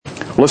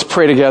Let's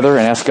pray together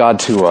and ask God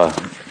to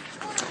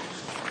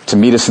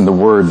meet us in the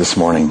Word this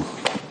morning.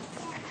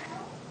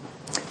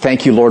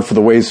 Thank you, Lord, for the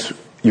ways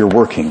you're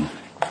working.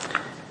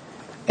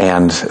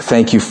 And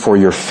thank you for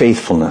your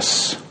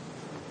faithfulness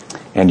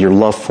and your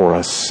love for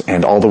us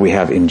and all that we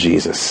have in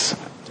Jesus.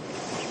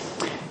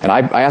 And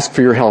I ask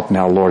for your help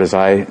now, Lord, as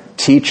I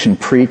teach and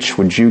preach.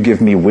 Would you give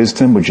me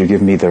wisdom? Would you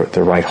give me the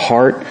right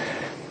heart?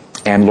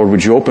 And Lord,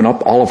 would you open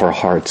up all of our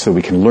hearts so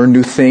we can learn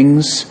new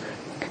things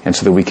and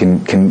so that we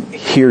can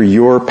hear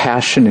your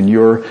passion and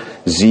your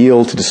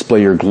zeal to display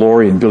your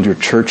glory and build your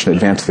church and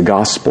advance the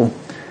gospel.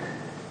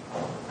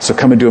 So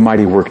come and do a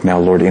mighty work now,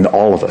 Lord, in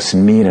all of us,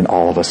 in me and in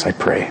all of us, I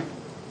pray.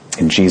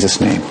 In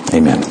Jesus' name,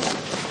 amen.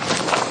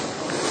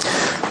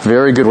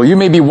 Very good. Well, you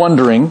may be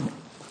wondering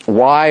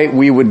why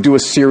we would do a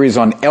series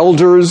on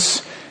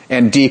elders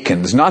and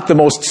deacons. Not the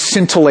most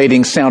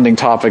scintillating sounding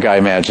topic, I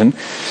imagine.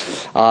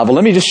 But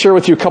let me just share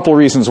with you a couple of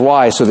reasons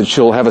why so that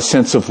you'll have a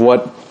sense of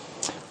what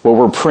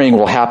we're praying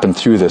will happen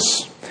through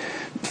this.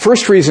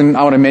 First reason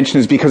I want to mention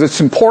is because it's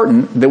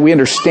important that we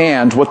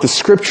understand what the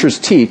Scriptures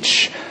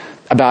teach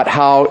about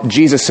how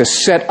Jesus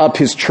has set up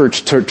His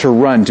church to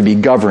run, to be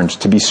governed,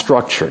 to be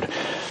structured.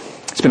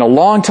 It's been a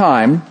long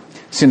time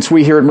since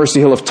we here at Mercy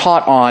Hill have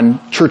taught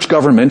on church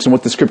government and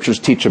what the Scriptures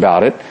teach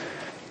about it.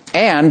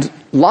 And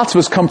lots of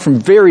us come from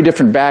very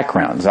different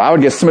backgrounds. I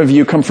would guess some of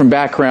you come from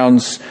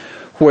backgrounds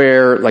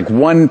where like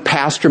one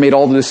pastor made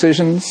all the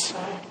decisions,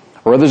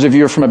 or others of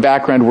you are from a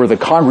background where the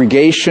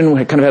congregation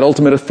kind of had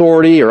ultimate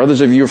authority, or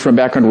others of you are from a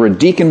background where a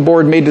deacon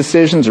board made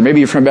decisions, or maybe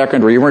you're from a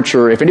background where you weren't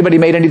sure if anybody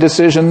made any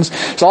decisions.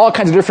 So all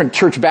kinds of different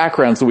church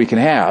backgrounds that we can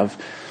have.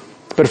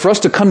 But for us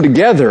to come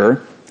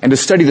together and to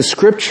study the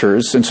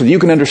Scriptures, and so that you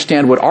can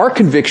understand what our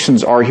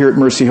convictions are here at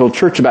Mercy Hill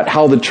Church about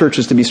how the church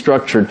is to be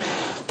structured,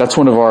 that's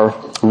one of our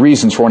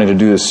reasons for wanting to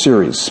do this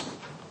series.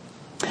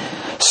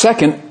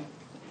 Second,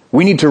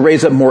 we need to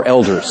raise up more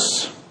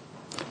elders.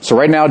 So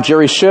right now,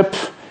 Jerry Shipp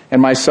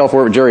and myself,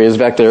 wherever Jerry is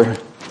back there,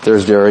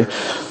 there's Jerry.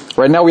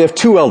 Right now we have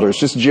 2 elders,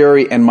 just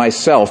Jerry and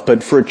myself.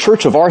 But for a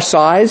church of our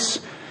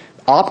size,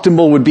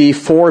 optimal would be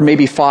 4,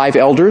 maybe 5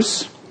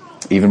 elders,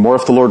 even more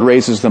if the Lord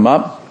raises them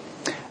up.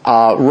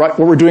 What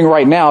we're doing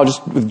right now,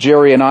 just with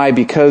Jerry and I,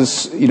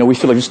 because we feel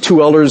like there's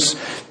 2 elders.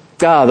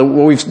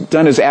 What we've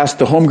done is asked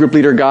the home group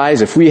leader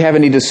guys if we have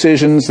any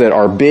decisions that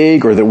are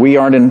big or that we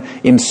aren't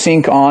in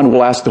sync on.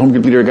 We'll ask the home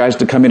group leader guys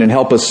to come in and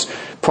help us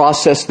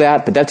process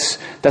that. But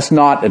that's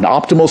not an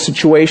optimal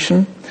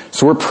situation.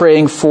 So we're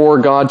praying for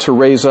God to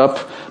raise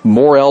up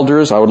more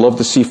elders. I would love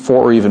to see 4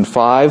 or even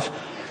 5.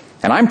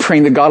 And I'm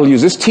praying that God will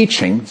use this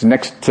teaching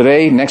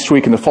today, next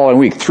week, and the following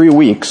week, 3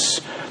 weeks,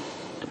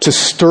 to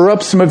stir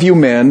up some of you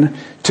men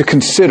to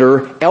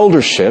consider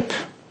eldership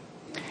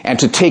and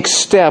to take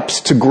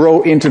steps to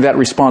grow into that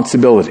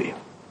responsibility.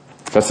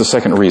 That's the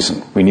second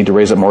reason. We need to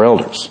raise up more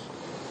elders.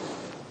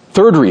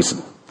 Third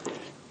reason,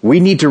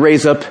 we need to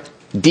raise up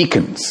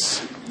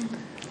deacons.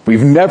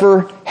 We've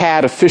never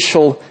had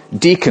official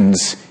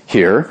deacons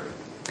here.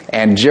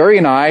 And Jerry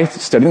and I,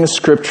 studying the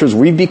Scriptures,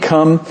 we've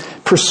become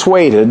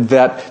persuaded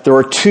that there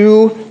are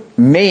 2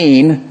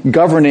 main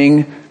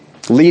governing,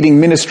 leading,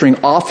 ministering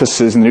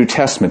offices in the New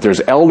Testament. There's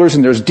elders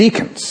and there's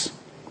deacons.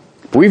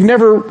 But we've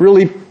never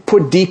really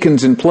put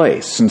deacons in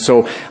place. And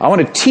so I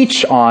want to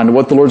teach on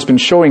what the Lord's been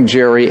showing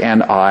Jerry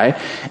and I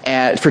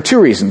for 2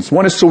 reasons.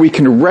 One is so we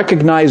can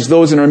recognize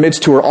those in our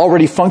midst who are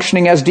already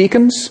functioning as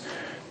deacons,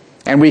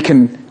 and we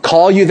can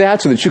call you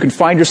that so that you can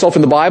find yourself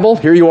in the Bible.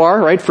 Here you are,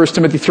 right? 1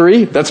 Timothy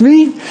 3, that's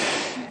me.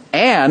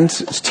 And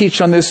teach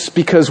on this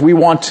because we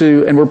want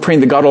to, and we're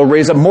praying that God will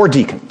raise up more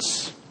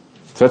deacons.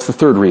 So that's the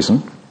third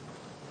reason.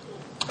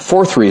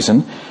 Fourth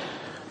reason,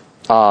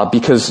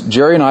 because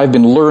Jerry and I have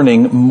been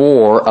learning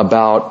more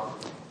about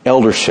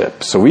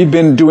eldership. So we've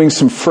been doing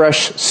some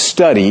fresh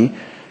study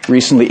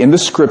recently in the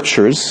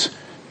Scriptures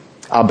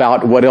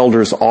about what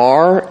elders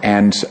are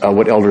and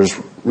what elders'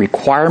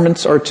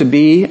 requirements are to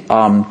be,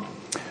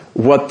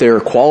 what their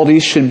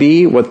qualities should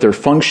be, what their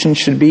function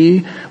should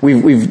be.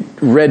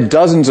 We've read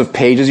dozens of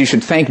pages. You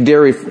should thank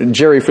Jerry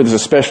for this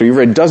especially. We've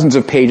read dozens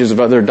of pages of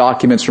other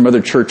documents from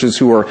other churches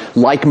who are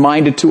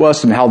like-minded to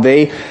us and how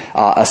they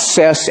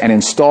assess and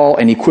install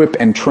and equip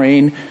and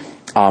train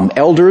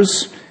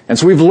elders. And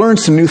so we've learned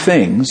some new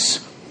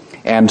things.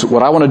 And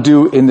what I want to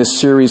do in this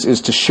series is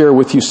to share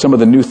with you some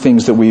of the new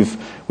things that we've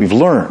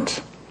learned.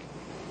 So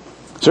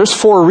there's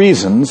 4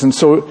 reasons, and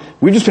so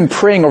we've just been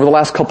praying over the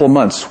last couple of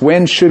months,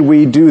 when should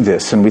we do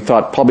this? And we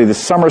thought probably this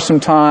summer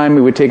sometime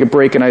we would take a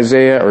break in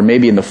Isaiah, or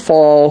maybe in the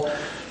fall.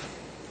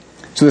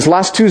 So this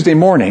last Tuesday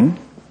morning,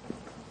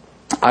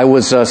 I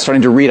was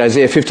starting to read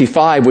Isaiah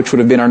 55, which would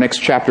have been our next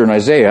chapter in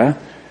Isaiah,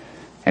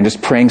 and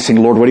just praying,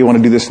 saying, Lord, what do you want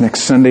to do this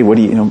next Sunday? What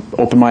do you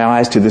open my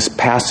eyes to this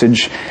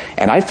passage?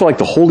 And I feel like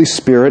the Holy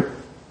Spirit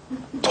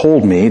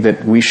told me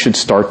that we should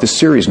start this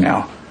series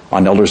now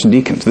on elders and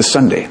deacons this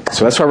Sunday.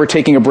 So that's why we're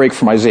taking a break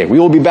from Isaiah. We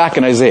will be back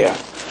in Isaiah.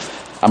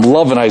 I'm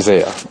loving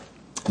Isaiah,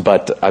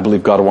 but I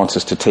believe God wants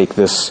us to take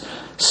this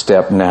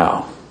step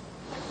now.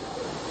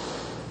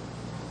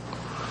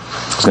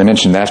 As I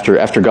mentioned,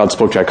 after God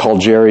spoke to me, I called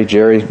Jerry.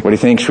 Jerry, what do you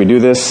think? Should we do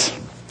this?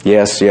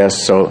 Yes.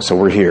 So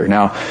we're here.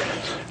 Now,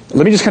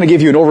 let me just kind of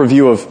give you an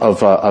overview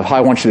of how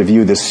I want you to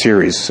view this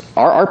series.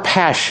 Our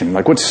passion,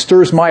 like what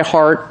stirs my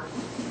heart,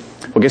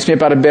 what gets me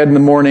up out of bed in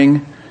the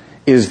morning,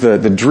 is the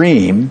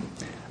dream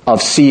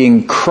of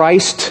seeing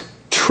Christ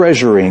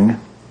treasuring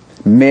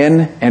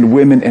men and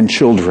women and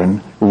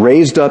children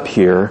raised up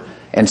here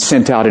and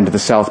sent out into the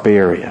South Bay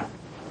area.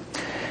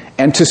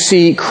 And to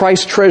see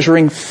Christ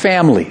treasuring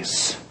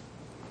families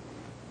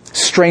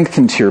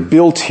strengthened here,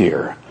 built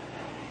here,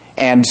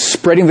 and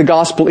spreading the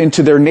gospel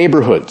into their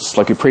neighborhoods,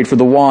 like we prayed for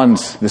the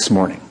Wands this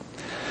morning.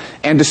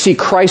 And to see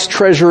Christ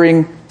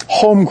treasuring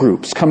home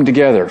groups come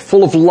together,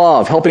 full of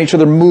love, helping each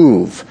other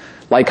move,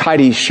 like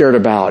Heidi shared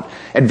about,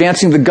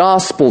 advancing the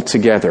gospel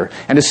together,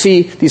 and to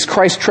see these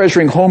Christ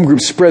treasuring home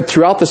groups spread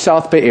throughout the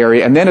South Bay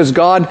area. And then as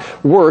God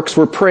works,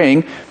 we're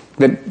praying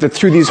that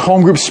through these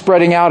home groups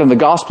spreading out and the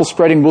gospel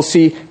spreading, we'll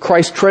see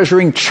Christ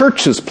treasuring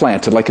churches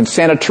planted, like in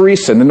Santa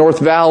Teresa in the North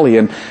Valley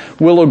and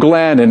Willow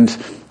Glen and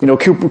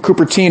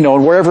Cupertino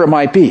and wherever it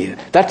might be.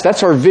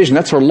 That's our vision,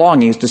 that's our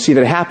longing, is to see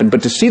that happen.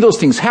 But to see those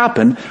things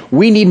happen,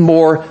 we need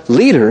more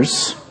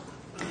leaders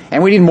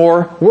and we need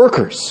more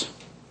workers.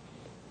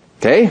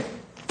 Okay?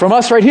 From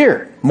us right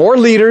here. More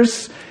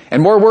leaders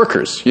and more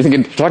workers.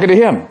 You're talking to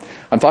him.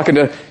 I'm talking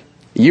to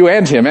you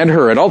and him and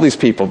her and all these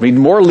people. We need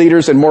more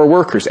leaders and more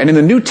workers. And in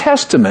the New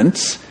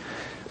Testament,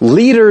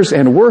 leaders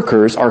and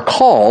workers are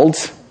called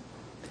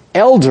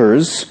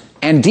elders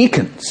and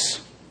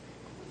deacons.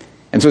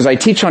 And so as I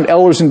teach on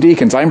elders and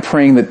deacons, I'm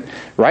praying that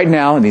right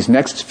now, in these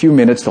next few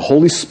minutes, the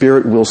Holy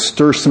Spirit will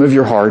stir some of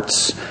your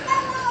hearts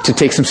to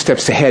take some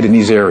steps ahead in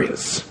these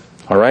areas.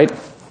 All right?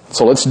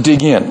 So let's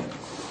dig in.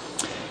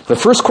 The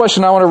first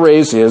question I want to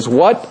raise is,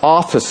 what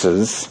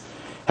offices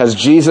has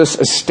Jesus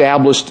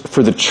established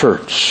for the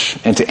church?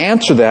 And to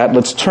answer that,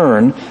 let's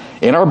turn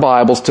in our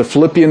Bibles to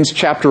Philippians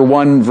chapter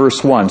 1,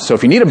 verse 1. So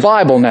if you need a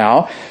Bible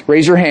now,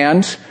 raise your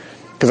hand,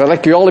 because I'd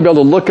like you all to be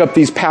able to look up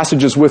these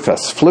passages with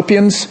us.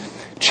 Philippians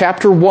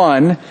chapter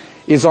 1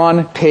 is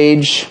on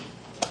page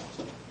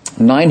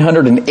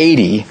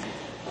 980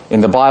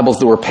 in the Bibles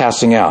that we're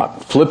passing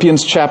out.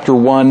 Philippians chapter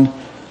 1,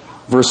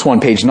 verse 1,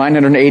 page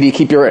 980.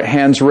 Keep your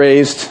hands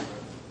raised.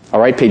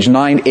 All right, page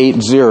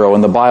 980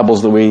 in the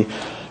Bibles that we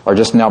are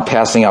just now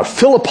passing out.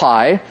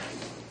 Philippi,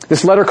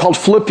 this letter called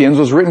Philippians,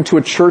 was written to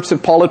a church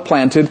that Paul had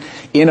planted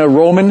in a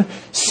Roman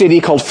city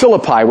called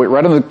Philippi,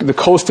 right on the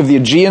coast of the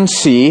Aegean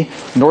Sea,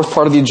 north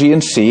part of the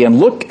Aegean Sea. And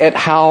look at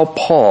how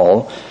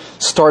Paul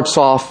starts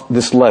off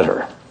this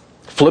letter.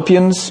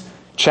 Philippians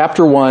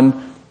chapter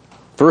 1,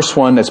 verse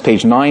 1, that's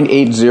page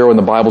 980 in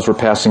the Bibles we're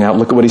passing out.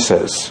 Look at what he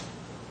says.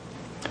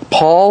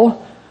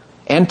 Paul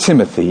and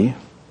Timothy,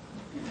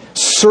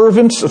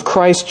 servants of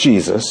Christ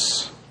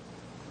Jesus,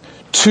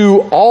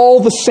 to all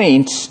the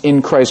saints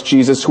in Christ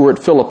Jesus who are at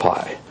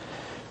Philippi.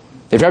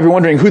 If you're ever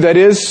wondering who that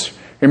is,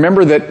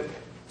 remember that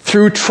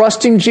through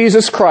trusting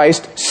Jesus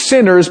Christ,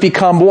 sinners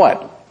become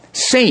what?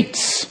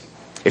 Saints.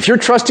 If you're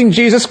trusting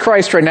Jesus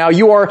Christ right now,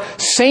 you are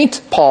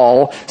Saint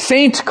Paul,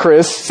 Saint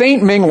Chris,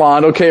 Saint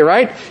Minglan, okay,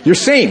 right? You're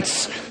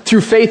saints.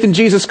 Through faith in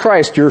Jesus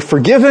Christ, you're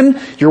forgiven,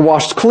 you're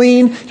washed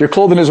clean, you're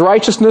clothed in His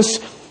righteousness.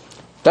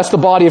 That's the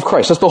body of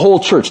Christ. That's the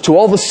whole church. To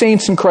all the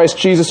saints in Christ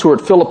Jesus who are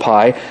at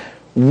Philippi,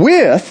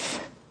 with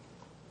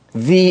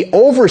the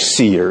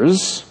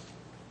overseers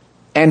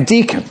and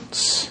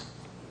deacons.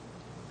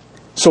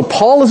 So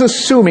Paul is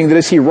assuming that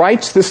as he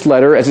writes this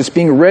letter, as it's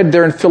being read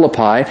there in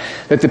Philippi,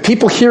 that the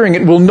people hearing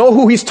it will know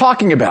who he's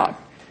talking about.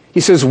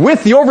 He says,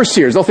 with the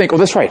overseers. They'll think, oh,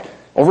 that's right.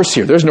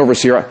 Overseer. There's an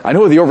overseer. I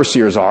know who the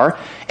overseers are.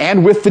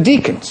 And with the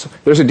deacons.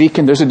 There's a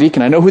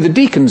deacon. I know who the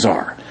deacons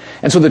are.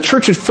 And so the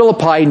church at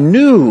Philippi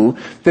knew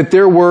that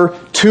there were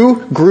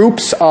two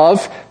groups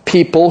of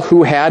people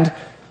who had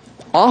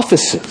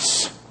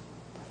offices,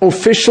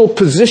 official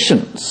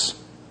positions,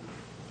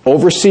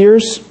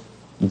 overseers,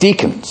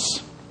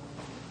 deacons.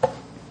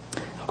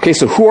 Okay,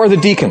 so who are the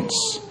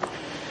deacons?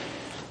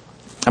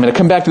 I'm going to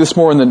come back to this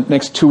more in the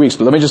next 2 weeks,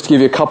 but let me just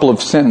give you a couple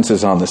of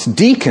sentences on this.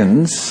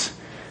 Deacons,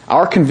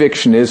 our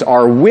conviction is,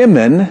 are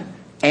women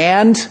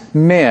and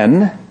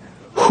men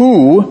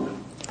who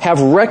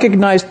have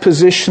recognized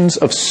positions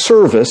of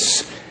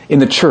service in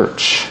the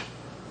church.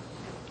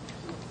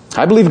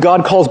 I believe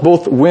God calls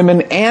both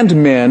women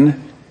and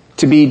men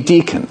to be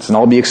deacons. And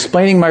I'll be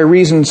explaining my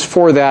reasons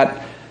for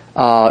that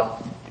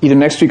either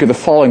next week or the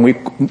following week.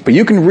 But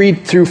you can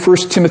read through 1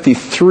 Timothy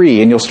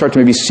 3 and you'll start to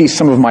maybe see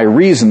some of my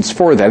reasons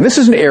for that. And this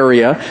is an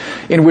area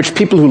in which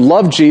people who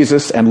love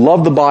Jesus and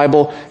love the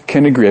Bible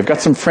can agree. I've got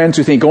some friends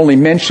who think only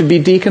men should be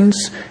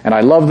deacons, and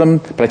I love them,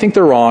 but I think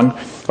they're wrong.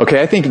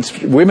 Okay, I think it's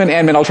women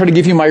and men. I'll try to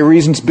give you my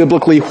reasons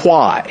biblically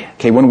why,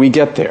 okay, when we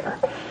get there.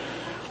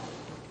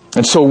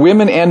 And so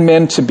women and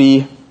men to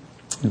be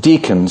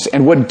deacons.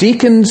 And what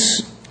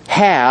deacons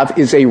have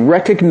is a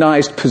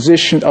recognized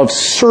position of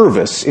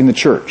service in the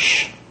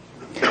church.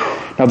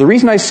 Now, the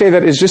reason I say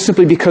that is just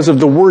simply because of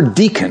the word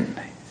deacon.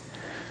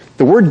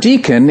 The word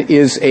deacon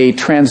is a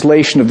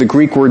translation of the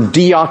Greek word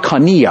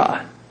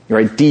diakonia.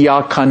 Right?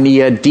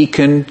 Diakonia,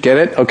 deacon, get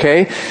it?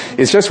 Okay?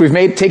 It's just we've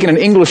taken an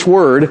English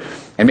word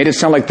and made it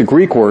sound like the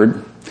Greek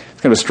word.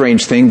 It's kind of a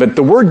strange thing, but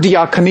the word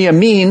diakonia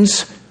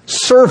means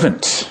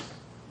servant.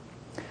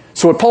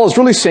 So what Paul is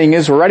really saying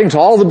is, we're writing to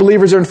all the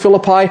believers there in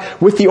Philippi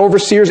with the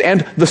overseers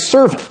and the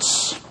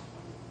servants.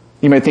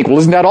 You might think, well,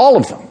 isn't that all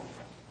of them?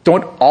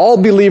 Don't all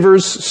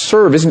believers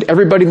serve? Isn't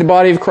everybody in the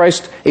body of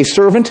Christ a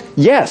servant?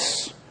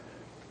 Yes.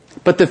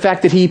 But the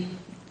fact that he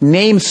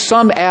names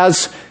some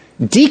as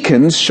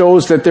deacons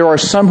shows that there are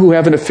some who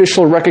have an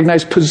official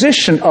recognized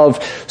position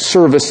of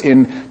service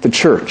in the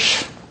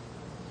church.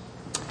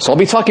 So I'll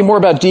be talking more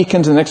about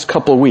deacons in the next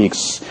couple of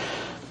weeks.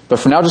 But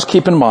for now, just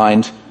keep in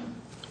mind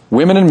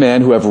women and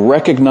men who have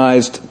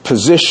recognized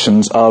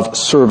positions of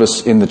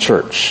service in the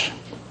church.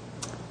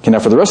 Okay, now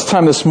for the rest of the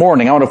time this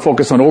morning, I want to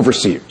focus on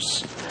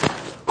overseers.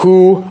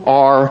 Who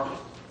are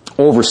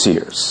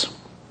overseers?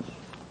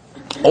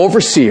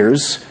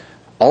 Overseers,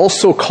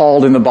 also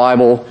called in the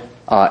Bible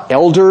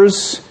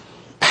elders,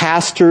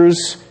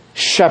 pastors,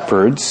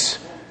 shepherds,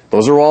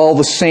 those are all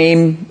the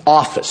same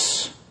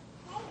office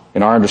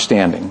in our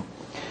understanding.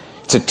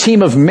 It's a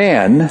team of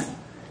men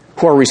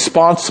who are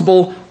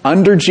responsible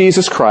under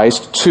Jesus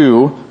Christ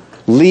to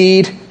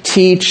lead,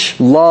 teach,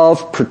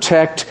 love,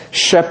 protect,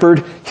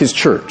 shepherd His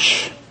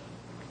church.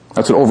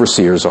 That's what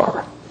overseers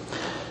are.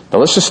 Now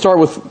let's just start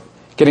with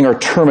getting our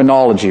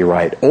terminology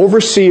right.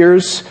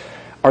 Overseers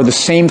are the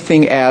same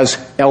thing as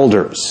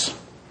elders.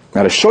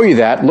 Now to show you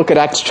that, look at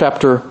Acts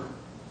chapter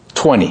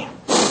 20.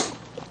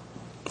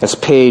 That's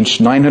page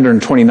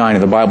 929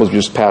 in the Bible we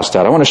just passed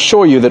out. I want to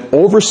show you that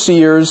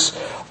overseers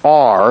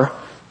are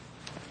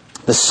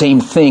the same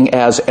thing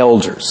as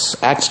elders.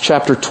 Acts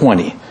chapter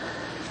 20,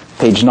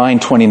 page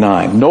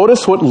 929.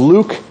 Notice what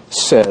Luke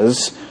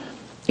says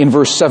in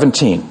verse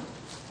 17.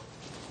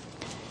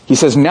 He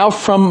says, "Now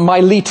from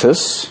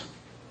Miletus,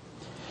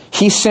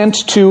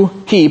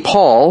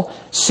 Paul,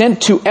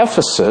 sent to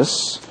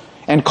Ephesus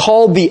and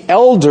called the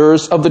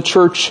elders of the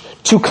church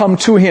to come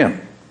to him."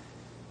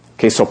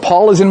 Okay, so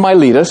Paul is in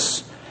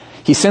Miletus.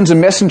 He sends a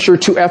messenger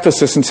to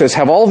Ephesus and says,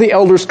 "Have all the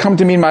elders come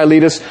to me in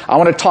Miletus. I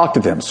want to talk to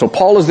them." So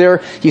Paul is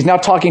there. He's now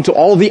talking to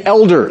all the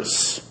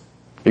elders.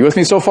 Are you with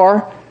me so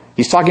far?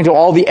 He's talking to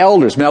all the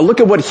elders. Now look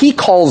at what he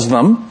calls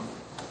them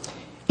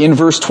in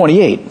verse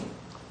 28.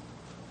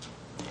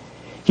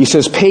 He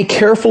says, "Pay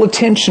careful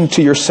attention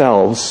to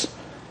yourselves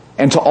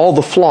and to all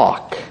the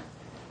flock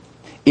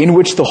in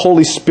which the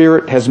Holy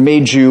Spirit has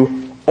made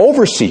you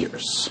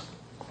overseers."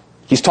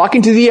 He's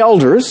talking to the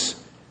elders,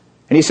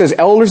 and he says,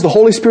 "Elders, the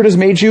Holy Spirit has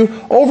made you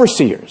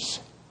overseers."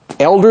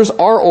 Elders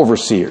are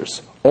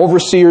overseers.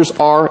 Overseers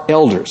are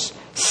elders.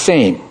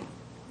 Same.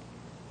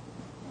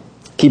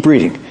 Keep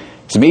reading.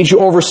 He's made you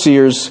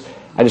overseers.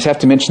 I just have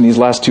to mention these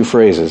last two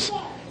phrases.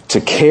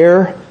 To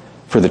care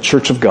for the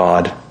church of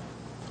God,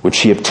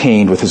 which he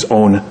obtained with his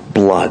own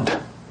blood.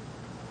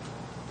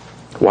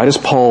 Why does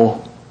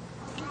Paul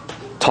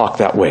talk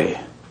that way?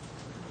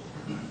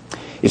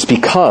 It's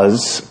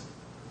because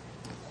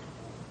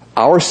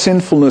our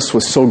sinfulness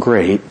was so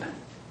great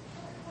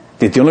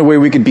that the only way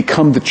we could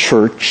become the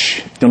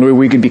church, the only way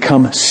we could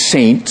become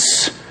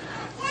saints,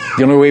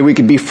 the only way we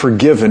could be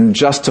forgiven,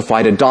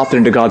 justified, adopted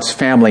into God's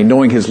family,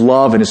 knowing His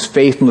love and His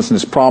faithfulness and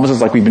His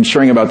promises like we've been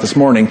sharing about this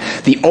morning,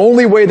 the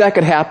only way that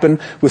could happen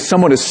with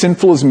someone as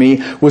sinful as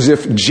me was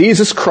if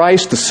Jesus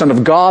Christ, the Son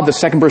of God, the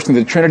second person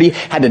of the Trinity,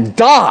 had to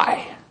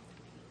die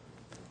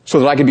so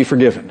that I could be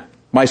forgiven.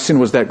 My sin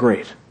was that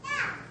great.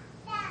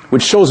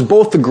 Which shows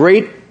both the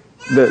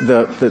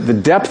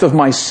depth of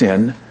my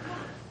sin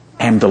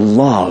and the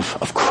love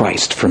of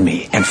Christ for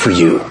me and for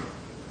you.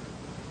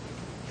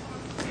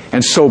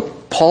 And so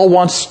Paul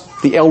wants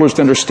the elders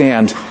to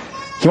understand,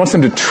 he wants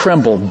them to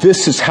tremble.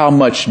 This is how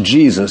much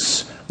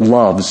Jesus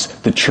loves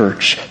the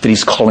church that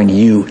he's calling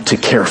you to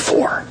care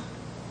for.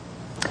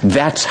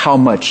 That's how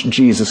much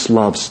Jesus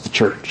loves the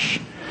church.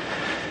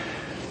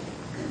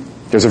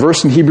 There's a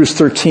verse in Hebrews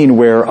 13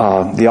 where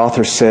the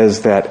author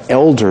says that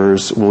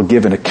elders will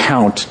give an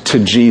account to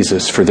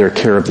Jesus for their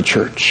care of the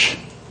church.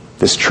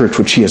 This church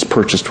which he has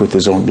purchased with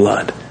his own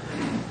blood.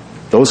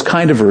 Those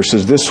kind of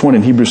verses, this one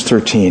in Hebrews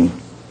 13,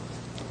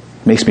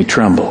 makes me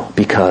tremble,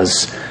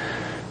 because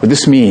what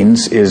this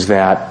means is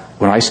that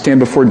when I stand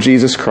before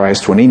Jesus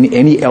Christ, when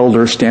any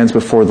elder stands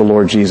before the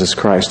Lord Jesus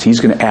Christ, he's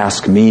going to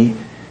ask me,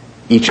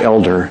 each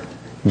elder,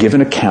 give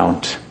an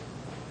account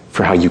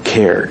for how you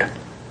cared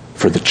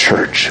for the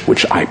church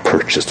which I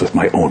purchased with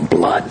my own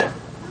blood.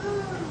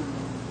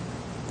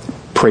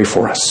 Pray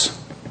for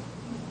us.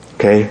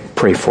 Okay?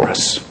 Pray for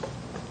us.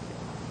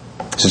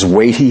 This is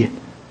weighty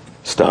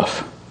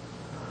stuff.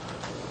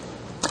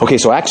 Okay,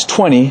 so Acts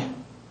 20.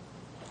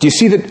 Do you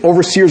see that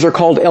overseers are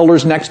called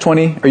elders in Acts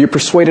 20? Are you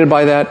persuaded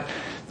by that?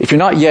 If you're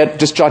not yet,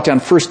 just jot down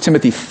 1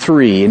 Timothy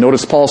 3.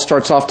 Notice Paul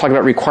starts off talking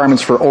about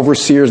requirements for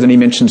overseers, then he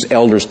mentions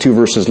elders 2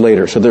 verses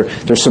later. So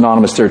they're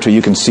synonymous there too.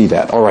 You can see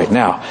that. All right,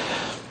 now,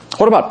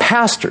 what about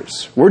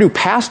pastors? Where do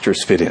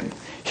pastors fit in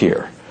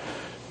here?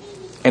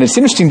 And it's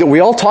interesting that we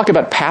all talk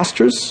about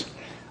pastors,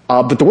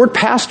 but the word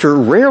pastor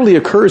rarely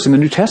occurs in the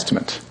New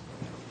Testament.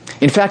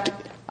 In fact,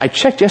 I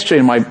checked yesterday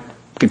in my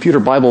computer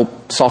Bible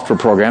software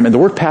program, and the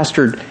word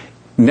pastor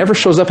never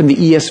shows up in the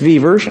ESV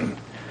version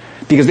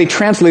because they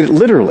translate it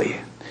literally.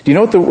 Do you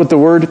know what the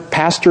word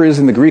pastor is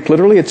in the Greek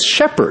literally? It's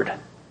shepherd.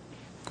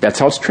 That's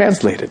how it's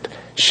translated.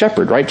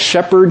 Shepherd, right?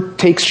 Shepherd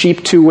takes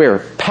sheep to where?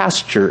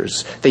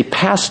 Pastures. They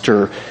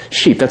pasture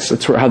sheep.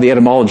 That's how the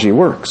etymology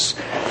works.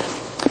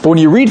 But when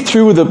you read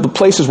through the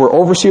places where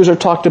overseers are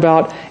talked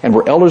about and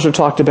where elders are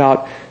talked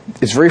about,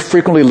 it's very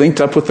frequently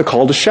linked up with the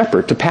call to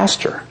shepherd, to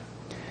pastor.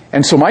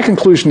 And so my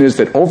conclusion is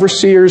that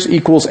overseers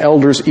equals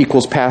elders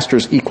equals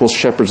pastors equals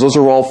shepherds. Those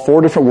are all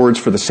 4 different words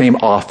for the same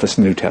office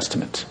in the New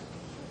Testament.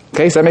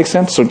 Okay, does that make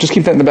sense? So just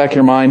keep that in the back of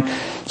your mind.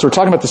 So we're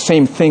talking about the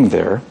same thing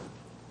there.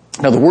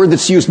 Now, the word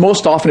that's used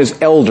most often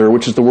is elder,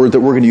 which is the word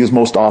that we're going to use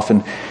most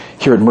often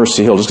here at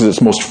Mercy Hill, just because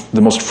it's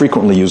the most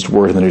frequently used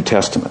word in the New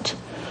Testament.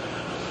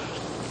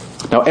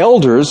 Now,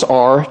 elders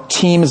are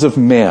teams of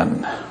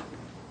men.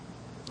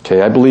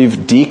 Okay, I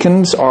believe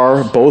deacons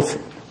are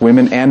both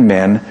women and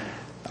men.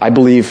 I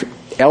believe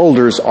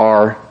elders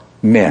are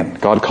men.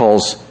 God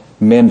calls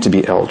men to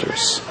be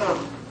elders.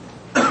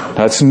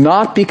 Now, it's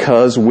not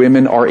because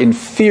women are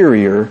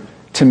inferior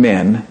to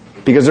men,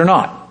 because they're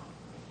not.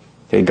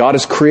 Okay, God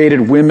has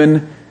created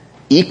women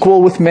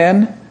equal with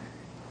men.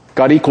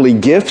 God equally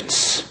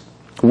gifts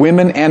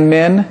women and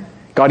men.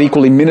 God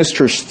equally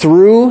ministers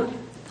through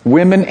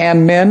women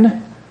and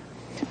men.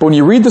 But when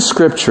you read the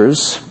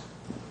Scriptures,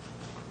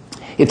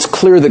 it's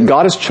clear that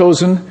God has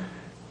chosen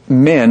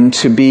men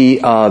to be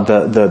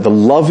the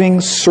loving,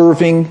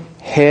 serving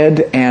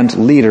head and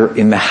leader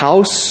in the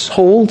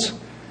household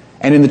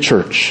and in the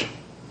church.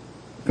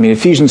 I mean,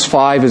 Ephesians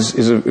 5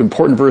 is an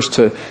important verse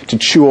to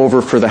chew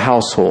over for the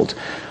household.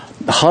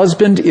 The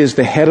husband is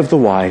the head of the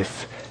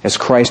wife, as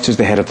Christ is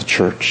the head of the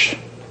church.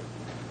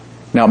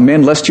 Now,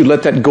 men, lest you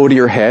let that go to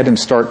your head and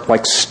start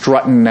like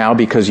strutting now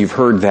because you've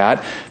heard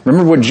that.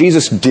 Remember what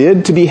Jesus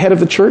did to be head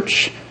of the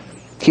church?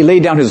 He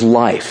laid down his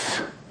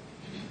life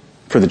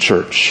for the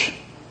church.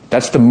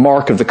 That's the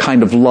mark of the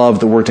kind of love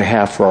that we're to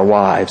have for our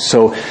wives.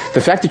 So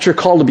the fact that you're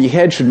called to be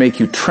head should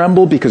make you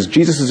tremble because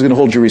Jesus is going to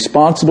hold you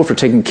responsible for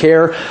taking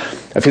care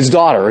of his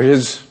daughter, or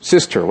his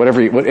sister,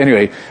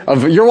 anyway,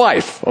 of your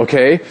wife,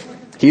 okay?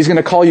 He's going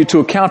to call you to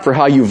account for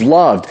how you've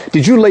loved.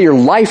 Did you lay your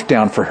life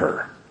down for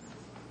her?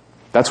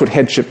 That's what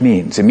headship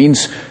means. It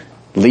means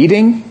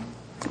leading,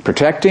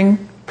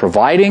 protecting,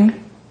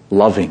 providing,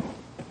 loving.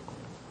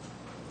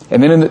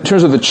 And then in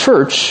terms of the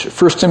church,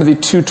 1 Timothy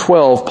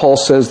 2:12, Paul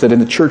says that in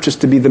the church is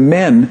to be the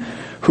men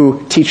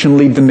who teach and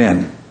lead the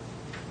men.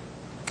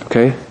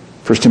 Okay?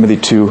 1 Timothy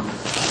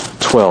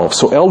 2:12.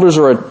 So elders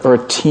are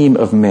a team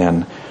of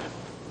men.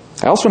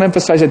 I also want to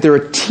emphasize that they're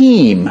a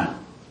team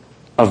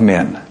of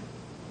men.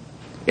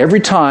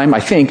 Every time, I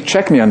think,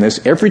 check me on this,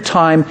 every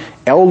time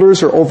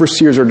elders or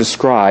overseers are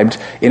described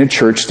in a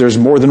church, there's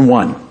more than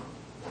one.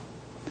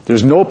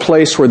 There's no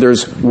place where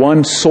there's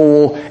one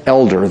sole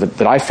elder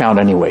that I found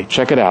anyway.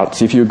 Check it out,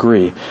 see if you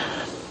agree.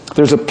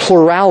 There's a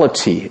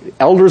plurality.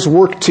 Elders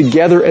work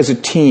together as a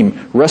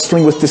team,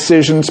 wrestling with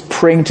decisions,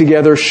 praying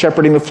together,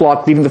 shepherding the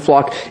flock, leading the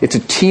flock. It's a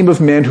team of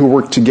men who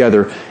work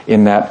together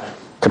in that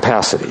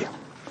capacity.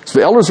 So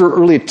the elders are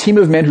really a team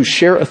of men who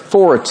share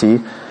authority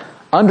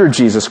under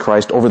Jesus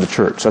Christ over the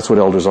church. That's what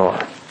elders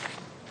are.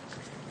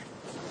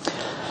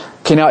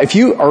 Okay, now if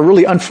you are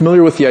really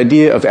unfamiliar with the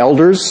idea of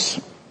elders,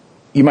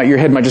 your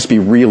head might just be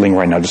reeling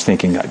right now, just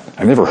thinking,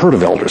 I've never heard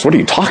of elders. What are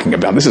you talking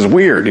about? This is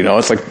weird,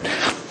 It's like,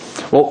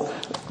 well,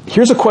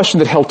 here's a question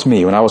that helped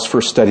me when I was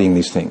first studying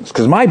these things.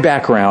 Because my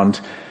background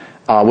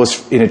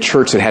was in a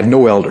church that had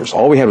no elders.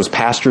 All we had was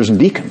pastors and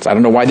deacons. I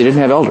don't know why they didn't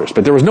have elders,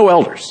 but there was no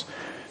elders.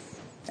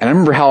 And I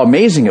remember how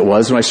amazing it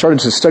was when I started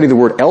to study the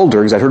word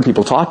elder, because I'd heard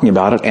people talking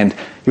about it, and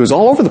it was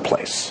all over the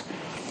place.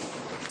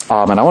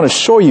 And I want to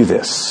show you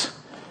this,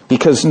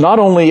 because not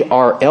only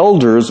are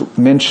elders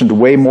mentioned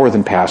way more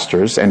than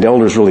pastors, and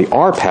elders really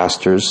are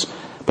pastors,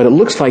 but it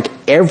looks like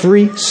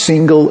every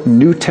single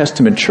New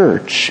Testament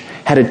church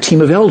had a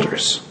team of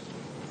elders.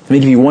 Let me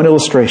give you one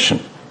illustration.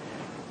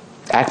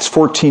 Acts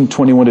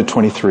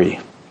 14:21-23.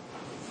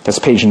 That's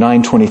page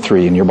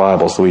 923 in your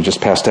Bibles that we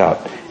just passed out.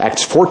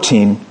 Acts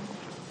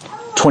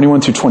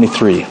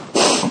 14:21-23.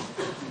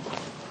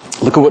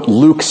 Look at what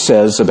Luke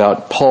says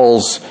about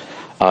Paul's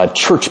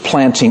church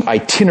planting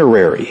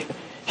itinerary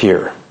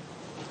here.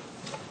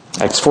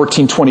 Acts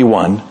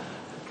 14:21.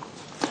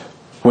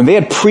 When they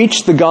had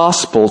preached the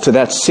gospel to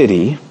that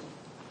city,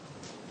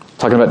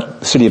 talking about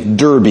the city of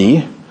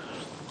Derbe,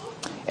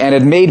 and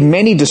had made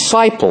many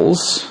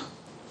disciples,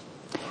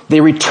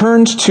 they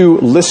returned to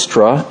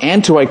Lystra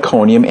and to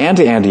Iconium and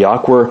to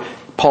Antioch, where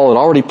Paul had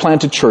already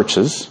planted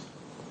churches,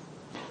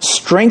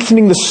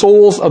 strengthening the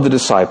souls of the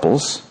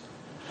disciples,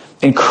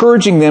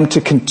 encouraging them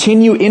to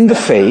continue in the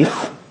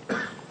faith,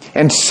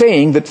 and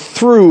saying that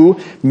through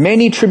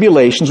many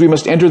tribulations we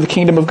must enter the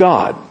kingdom of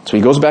God. So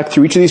he goes back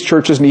through each of these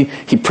churches and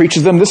he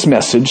preaches them this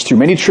message. Through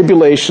many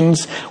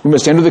tribulations we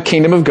must enter the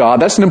kingdom of God.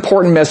 That's an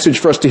important message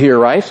for us to hear,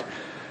 right?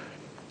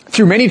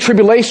 Through many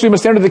tribulations we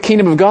must enter the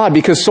kingdom of God,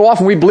 because so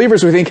often we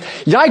believers, we think,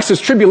 yikes,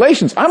 there's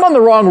tribulations. I'm on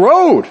the wrong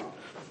road.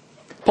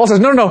 Paul says,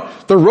 no,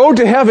 the road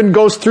to heaven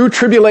goes through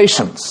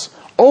tribulations.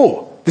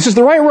 Oh, this is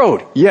the right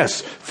road.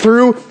 Yes,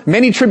 through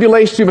many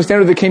tribulations you must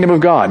enter the kingdom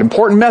of God.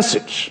 Important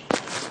message.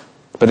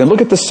 But then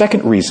look at the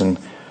second reason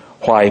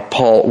why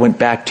Paul went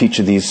back to each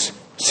of these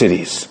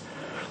cities.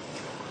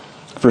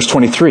 Verse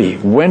 23,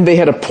 when they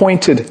had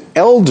appointed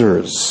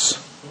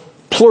elders,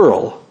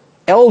 plural,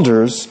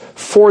 elders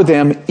for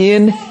them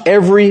in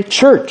every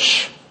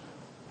church,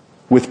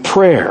 with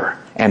prayer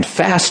and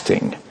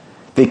fasting,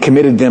 they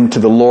committed them to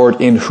the Lord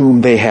in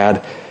whom they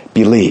had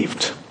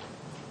believed.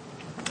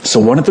 So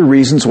one of the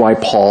reasons why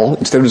Paul,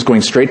 instead of just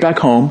going straight back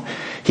home,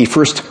 we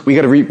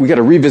got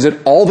to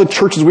revisit all the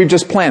churches we've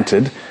just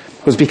planted,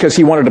 was because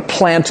he wanted to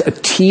appoint a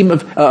team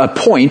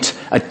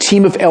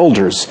of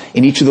elders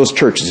in each of those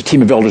churches. A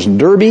team of elders in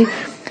Derbe,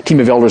 a team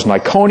of elders in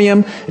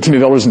Iconium, a team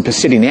of elders in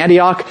Pisidian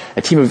Antioch,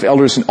 a team of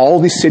elders in all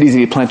these cities that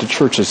he planted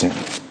churches in.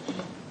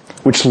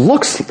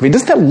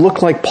 Doesn't that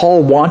look like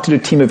Paul wanted a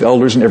team of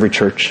elders in every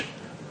church?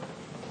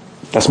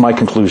 That's my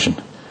conclusion.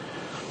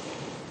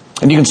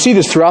 And you can see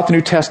this throughout the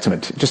New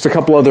Testament. Just a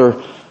couple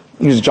other,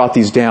 you just jot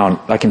these down.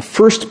 Like in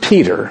 1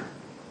 Peter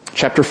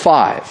chapter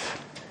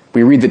 5,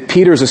 we read that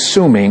Peter is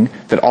assuming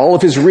that all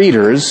of his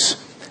readers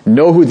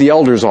know who the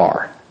elders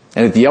are,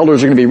 and that the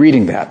elders are going to be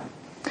reading that.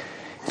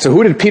 So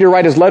who did Peter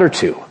write his letter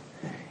to?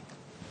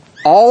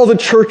 All the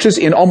churches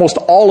in almost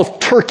all of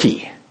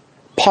Turkey.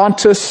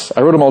 Pontus,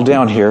 I wrote them all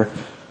down here.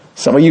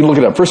 Some of you can look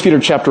it up. 1 Peter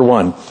chapter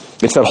 1.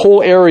 It's that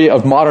whole area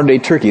of modern-day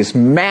Turkey, this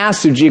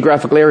massive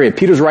geographical area.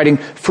 Peter's writing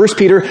 1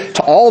 Peter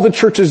to all the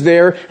churches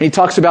there, and he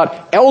talks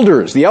about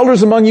elders. The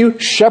elders among you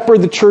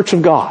shepherd the church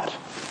of God.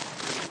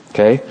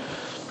 Okay?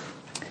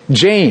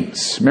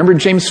 James. Remember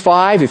James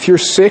 5? If you're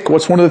sick,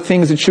 what's one of the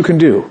things that you can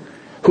do?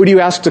 Who do you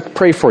ask to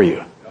pray for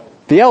you?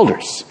 The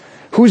elders.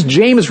 Who's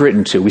James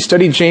written to? We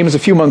studied James a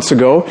few months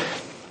ago.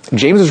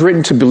 James is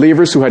written to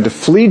believers who had to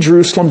flee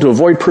Jerusalem to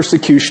avoid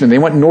persecution, and they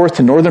went north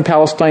to northern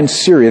Palestine,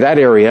 Syria, that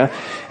area.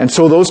 And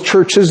so those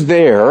churches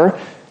there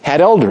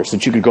had elders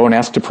that you could go and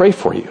ask to pray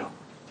for you.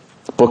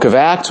 Book of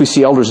Acts, we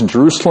see elders in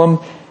Jerusalem.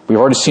 We've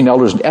already seen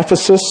elders in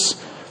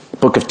Ephesus.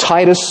 Book of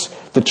Titus,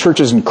 the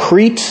churches in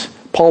Crete.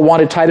 Paul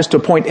wanted Titus to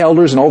appoint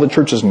elders in all the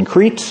churches in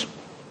Crete.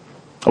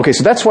 Okay,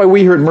 so that's why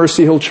we here at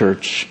Mercy Hill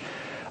Church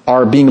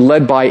are being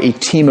led by a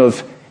team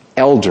of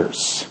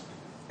elders.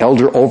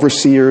 Elder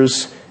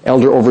overseers,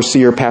 elder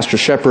overseer, pastor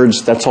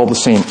shepherds, that's all the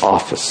same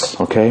office,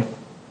 okay?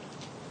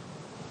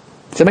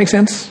 Does that make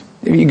sense?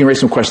 Maybe you can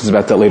raise some questions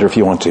about that later if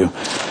you want to.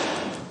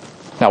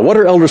 Now, what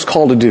are elders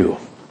called to do?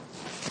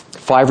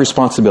 5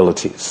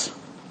 responsibilities.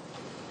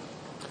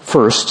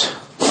 First,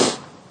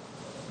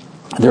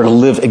 they're to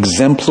live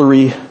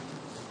exemplary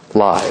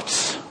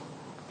lives.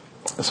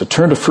 So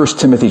turn to 1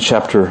 Timothy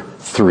chapter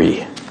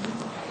 3.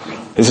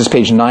 This is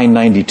page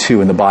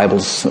 992 in the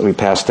Bibles that we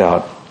passed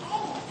out.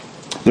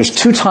 There's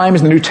 2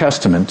 times in the New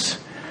Testament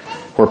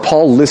where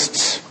Paul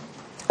lists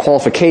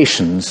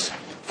qualifications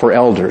for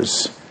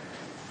elders.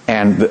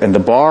 And the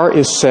bar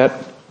is set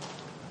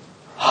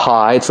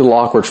high. It's a little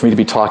awkward for me to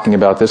be talking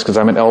about this because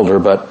I'm an elder,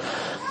 but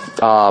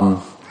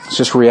it's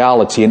just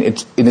reality. And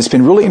it's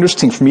been really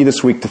interesting for me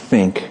this week to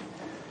think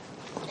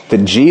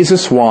that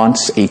Jesus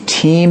wants a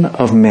team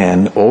of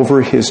men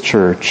over his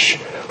church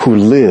who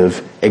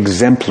live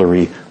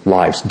exemplary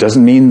lives.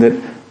 Doesn't mean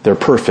that they're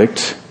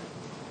perfect.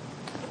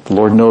 The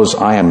Lord knows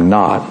I am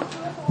not.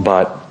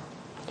 But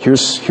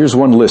here's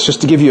one list, just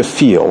to give you a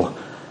feel.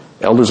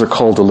 Elders are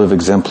called to live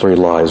exemplary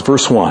lives.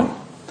 Verse 1.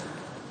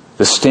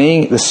 The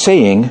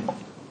saying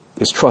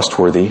is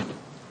trustworthy.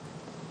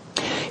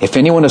 If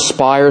anyone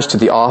aspires to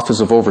the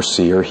office of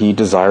overseer, he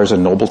desires a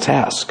noble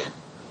task.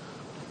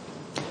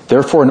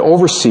 Therefore, an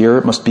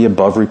overseer must be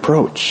above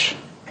reproach,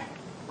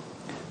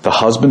 the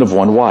husband of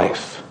one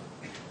wife,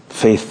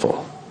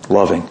 faithful,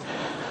 loving,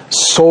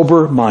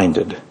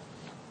 sober-minded,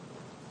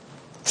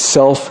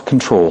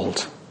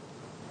 self-controlled,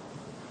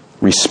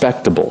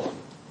 respectable,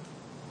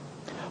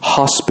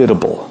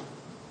 hospitable,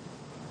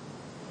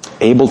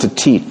 able to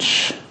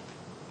teach,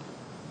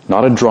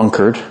 not a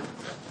drunkard,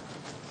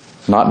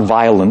 not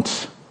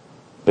violent,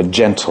 but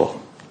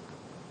gentle,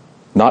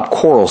 not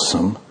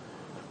quarrelsome,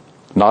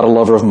 not a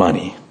lover of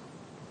money.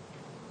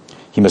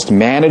 He must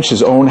manage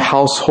his own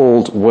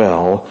household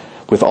well,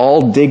 with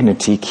all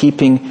dignity,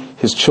 keeping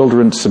his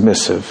children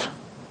submissive.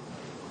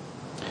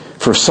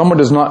 For if someone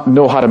does not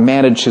know how to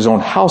manage his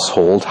own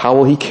household, how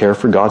will he care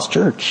for God's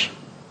church?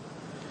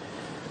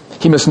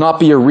 He must not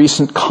be a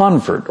recent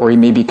convert, or he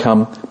may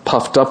become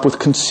puffed up with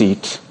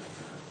conceit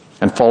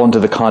and fall into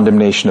the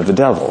condemnation of the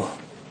devil.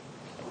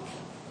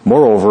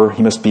 Moreover,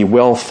 he must be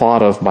well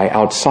thought of by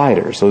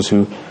outsiders, those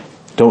who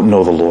don't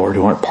know the Lord,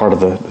 who aren't part of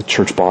the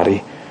church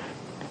body,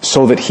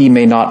 so that he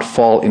may not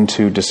fall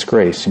into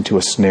disgrace, into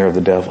a snare of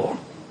the devil.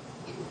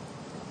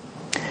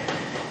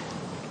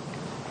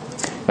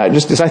 Now,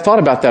 just as I thought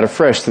about that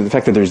afresh, the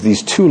fact that there's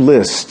these 2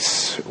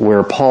 lists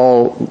where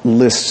Paul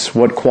lists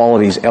what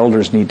qualities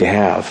elders need to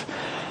have,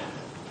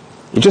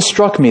 it just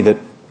struck me that,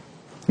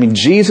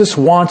 Jesus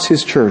wants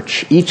his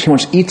church, he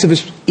wants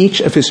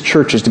each of his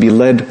churches to be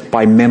led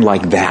by men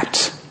like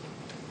that.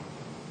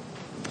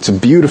 It's a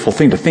beautiful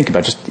thing to think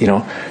about. Just,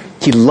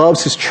 he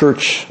loves his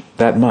church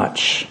that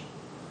much.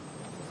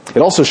 It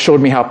also showed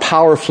me how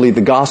powerfully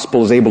the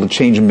gospel is able to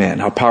change men,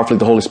 how powerfully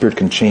the Holy Spirit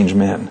can change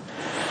men.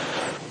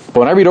 But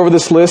when I read over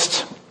this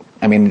list,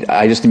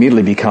 I just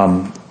immediately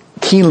become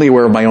keenly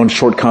aware of my own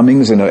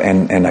shortcomings,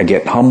 and I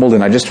get humbled,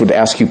 and I just would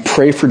ask you,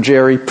 pray for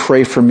Jerry,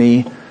 pray for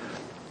me.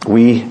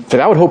 That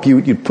I would hope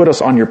you'd put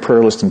us on your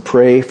prayer list and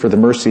pray for the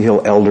Mercy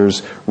Hill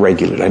elders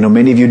regularly. I know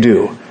many of you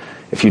do.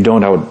 If you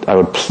don't, I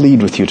would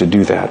plead with you to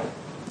do that.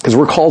 Because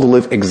we're called to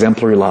live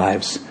exemplary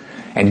lives.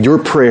 And your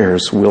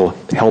prayers will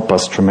help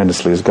us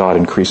tremendously as God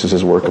increases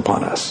His work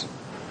upon us.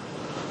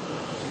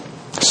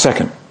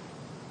 Second,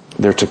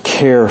 they're to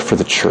care for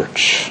the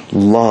church.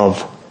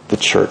 Love the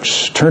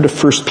church. Turn to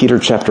 1 Peter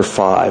chapter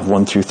 5,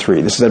 1 through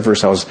 3. This is that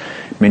verse I was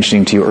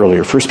mentioning to you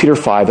earlier. 1 Peter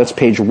 5, that's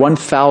page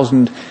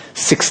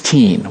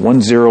 1016,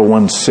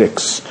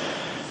 1016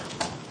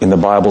 in the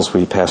Bibles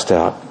we passed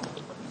out.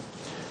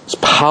 It's a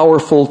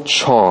powerful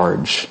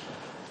charge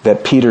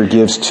that Peter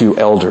gives to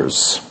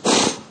elders.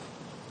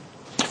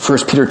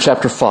 1 Peter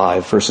chapter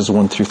 5, verses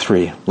 1 through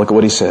 3. Look at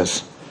what he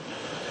says.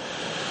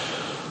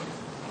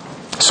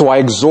 So I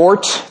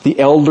exhort the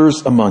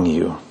elders among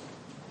you,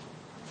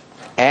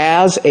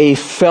 as a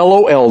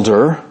fellow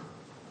elder,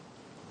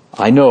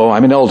 I know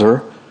I'm an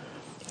elder,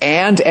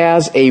 and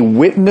as a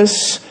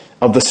witness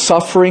of the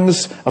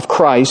sufferings of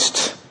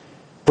Christ.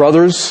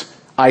 Brothers,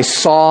 I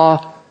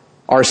saw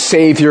our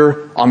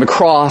Savior on the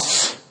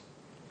cross.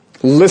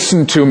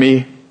 Listen to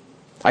me.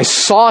 I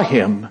saw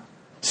Him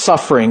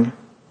suffering.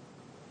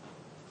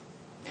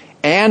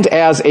 And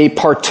as a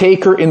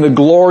partaker in the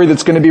glory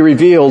that's going to be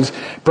revealed,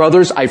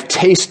 brothers, I've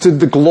tasted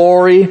the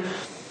glory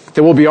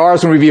that will be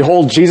ours when we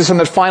behold Jesus on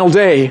that final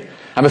day.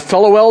 I'm a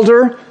fellow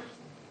elder.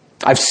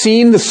 I've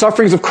seen the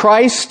sufferings of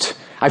Christ.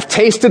 I've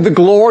tasted the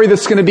glory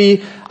that's going to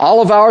be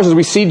all of ours as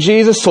we see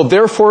Jesus. So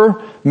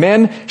therefore,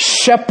 men,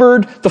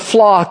 shepherd the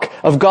flock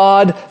of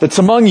God that's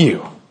among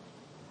you.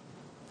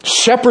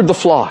 Shepherd the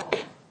flock.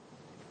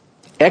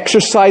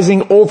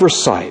 Exercising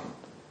oversight.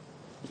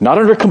 Not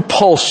under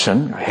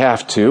compulsion, I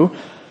have to,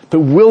 but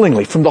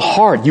willingly, from the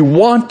heart. You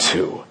want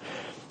to,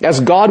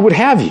 as God would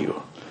have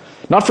you.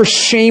 Not for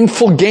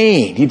shameful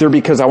gain, either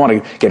because I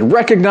want to get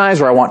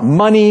recognized or I want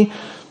money,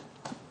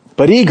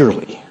 but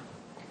eagerly.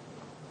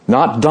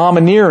 Not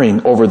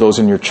domineering over those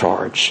in your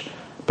charge,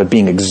 but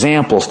being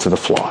examples to the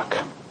flock.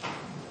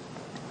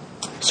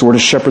 So we're to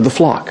shepherd the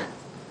flock.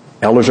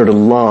 Elders are to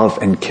love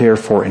and care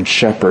for and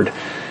shepherd,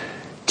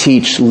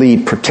 teach,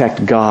 lead,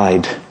 protect,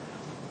 guide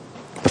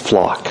the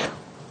flock.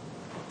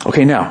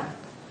 Okay, now,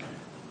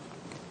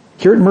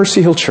 here at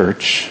Mercy Hill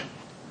Church,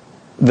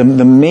 the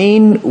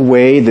main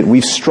way that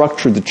we've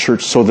structured the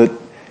church so that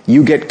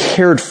you get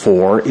cared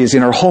for is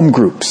in our home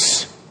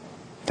groups.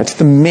 That's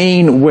the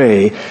main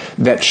way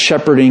that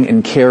shepherding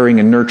and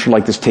caring and nurture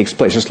like this takes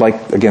place. Just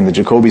like, again, the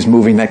Jacobies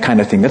moving, that kind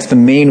of thing. That's the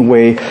main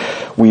way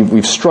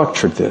we've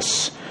structured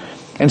this.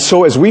 And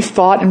so as we've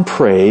thought and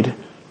prayed,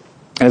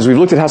 and as we've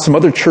looked at how some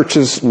other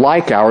churches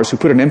like ours who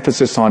put an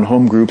emphasis on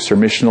home groups or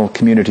missional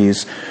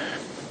communities,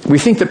 we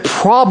think that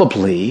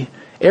probably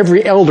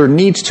every elder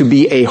needs to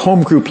be a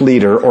home group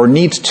leader or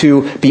needs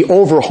to be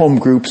over home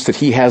groups that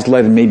he has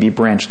led and maybe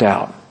branched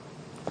out.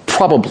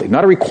 Probably.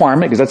 Not a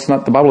requirement, because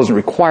the Bible doesn't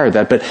require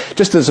that, but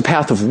just as a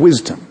path of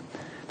wisdom.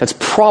 That's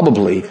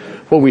probably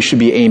what we should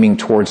be aiming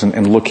towards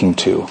and looking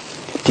to.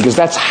 Because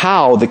that's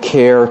how the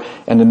care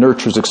and the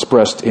nurture is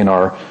expressed in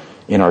our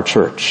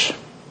church.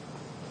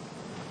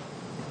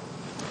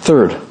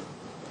 Third,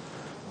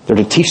 they're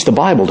to teach the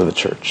Bible to the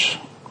church.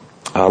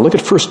 Look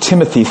at 1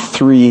 Timothy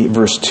 3,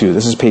 verse 2.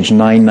 This is page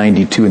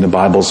 992 in the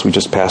Bibles we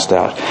just passed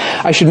out.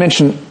 I should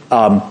mention,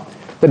 that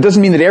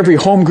doesn't mean that every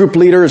home group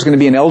leader is going to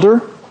be an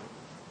elder.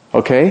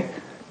 Okay?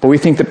 But we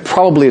think that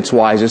probably it's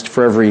wisest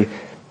for every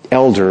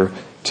elder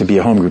to be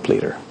a home group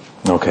leader.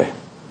 Okay.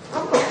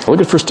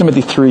 Look at 1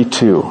 Timothy 3,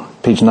 2,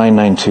 page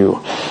 992.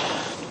 I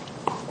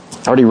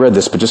already read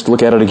this, but just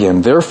look at it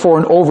again. Therefore,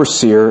 an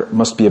overseer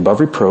must be above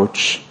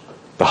reproach,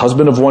 the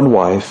husband of one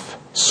wife,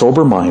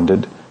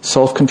 sober-minded,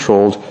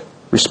 self-controlled,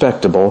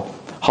 respectable,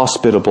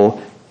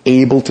 hospitable,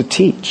 able to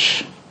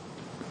teach.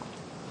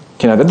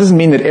 Okay, now that doesn't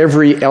mean that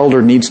every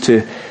elder needs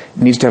to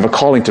have a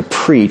calling to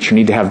preach or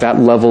need to have that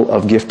level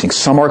of gifting.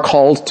 Some are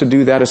called to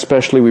do that,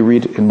 especially we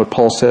read in what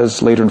Paul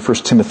says later in 1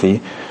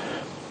 Timothy.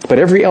 But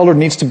every elder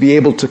needs to be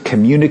able to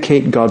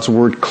communicate God's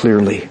word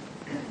clearly.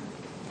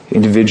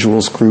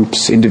 Individuals,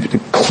 groups,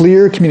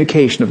 clear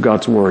communication of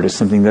God's word is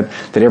something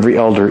that every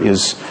elder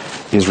is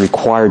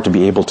required to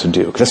be able to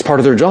do. Because that's part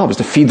of their job, is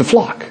to feed the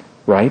flock,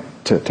 right?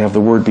 To have the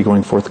word be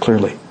going forth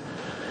clearly.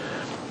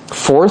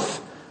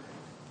 Fourth,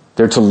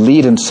 they're to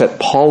lead and set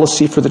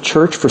policy for the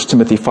church. 1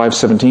 Timothy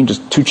 5:17,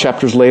 just 2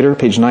 chapters later,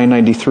 page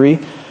 993.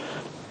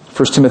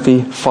 1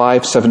 Timothy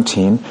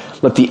 5:17.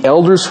 Let the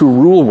elders who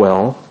rule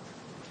well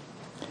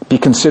be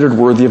considered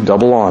worthy of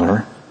double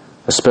honor,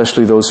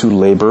 especially those who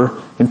labor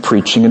in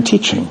preaching and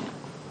teaching.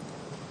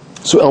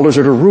 So elders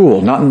are to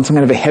rule, not in some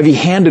kind of a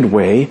heavy-handed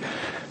way,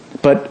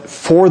 but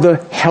for the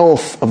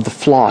health of the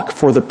flock,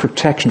 for the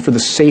protection, for the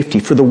safety,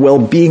 for the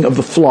well-being of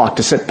the flock,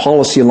 to set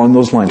policy along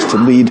those lines, to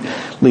lead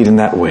in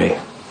that way.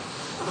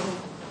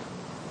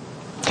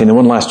 Okay, and then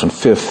one last one,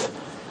 fifth,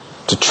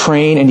 to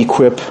train and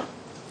equip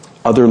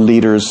other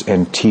leaders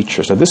and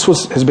teachers. Now this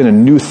has been a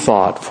new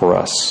thought for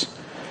us.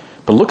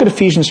 But look at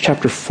Ephesians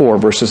chapter 4,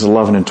 verses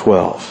 11 and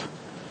 12.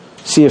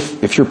 See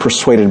if you're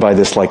persuaded by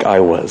this like I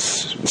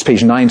was. It's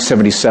page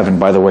 977,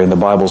 by the way, in the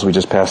Bibles we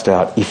just passed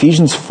out.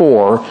 Ephesians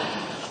 4,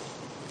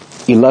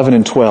 11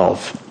 and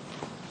 12.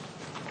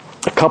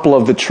 A couple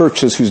of the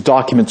churches whose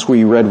documents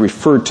we read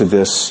referred to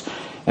this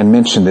and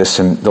mentioned this,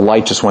 and the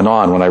light just went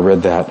on when I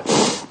read that.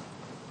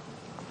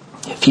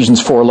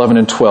 Ephesians 4, 11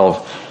 and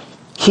 12.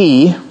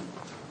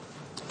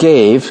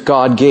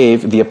 God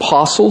gave the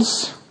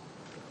apostles,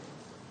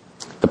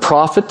 the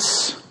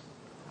prophets,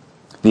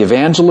 the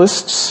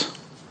evangelists,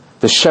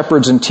 the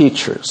shepherds and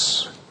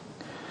teachers.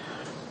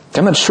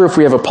 I'm not sure if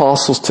we have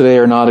apostles today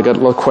or not. I got a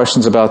lot of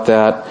questions about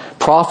that.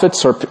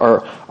 Prophets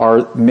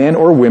are men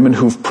or women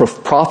who've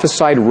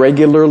prophesied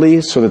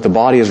regularly so that the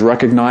body is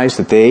recognized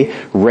that they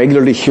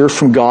regularly hear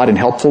from God in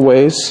helpful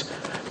ways.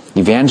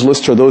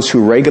 Evangelists are those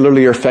who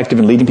regularly are effective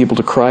in leading people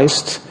to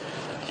Christ.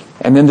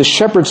 And then the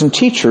shepherds and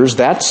teachers,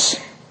 that's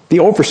the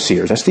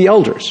overseers. That's the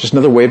elders. Just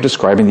another way of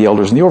describing the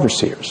elders and the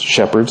overseers.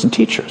 Shepherds and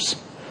teachers.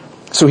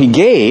 So he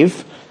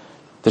gave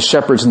the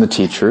shepherds and the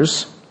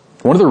teachers,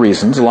 one of the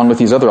reasons, along with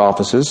these other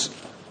offices,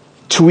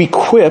 to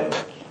equip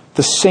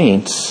the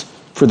saints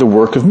for the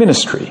work of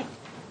ministry,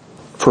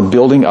 for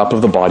building up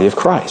of the body of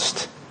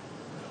Christ.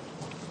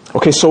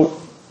 Okay, so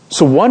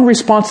one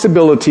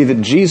responsibility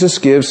that Jesus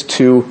gives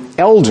to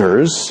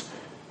elders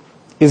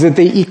is that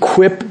they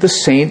equip the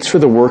saints for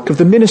the work of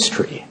the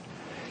ministry.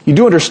 You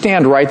do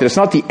understand, right, that it's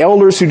not the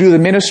elders who do the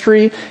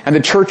ministry and the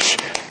church,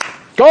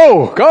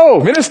 go,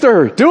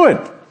 minister, do it.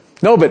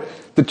 No, but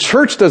the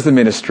church does the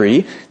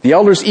ministry. The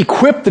elders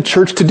equip the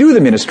church to do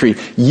the ministry.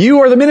 You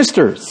are the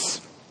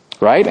ministers,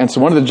 right? And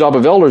so one of the job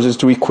of elders is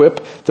to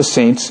equip the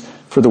saints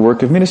for the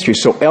work of ministry.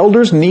 So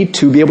elders need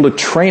to be able to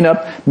train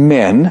up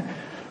men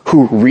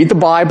who read the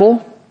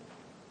Bible,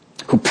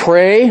 who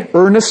pray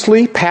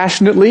earnestly,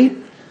 passionately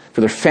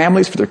for their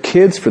families, for their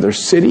kids, for their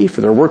city,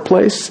 for their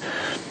workplace,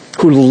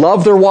 who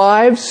love their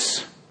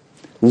wives,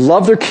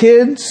 love their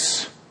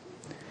kids,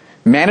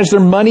 manage their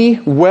money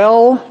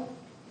well,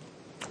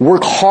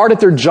 work hard at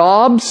their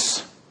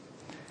jobs,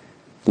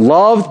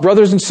 love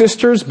brothers and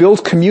sisters,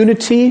 build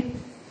community,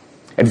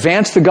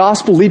 advance the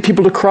gospel, lead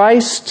people to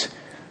Christ,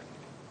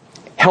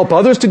 help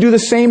others to do the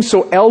same.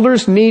 So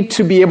elders need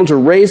to be able to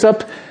raise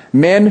up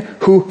men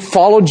who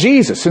follow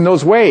Jesus in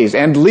those ways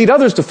and lead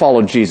others to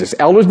follow Jesus.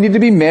 Elders need to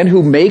be men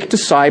who make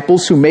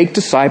disciples, who make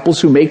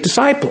disciples, who make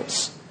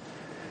disciples.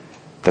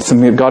 That's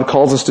something that God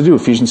calls us to do,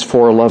 Ephesians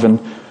 4, 11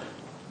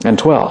 and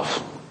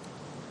 12.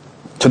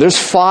 So there's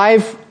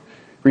 5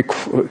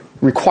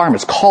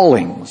 requirements,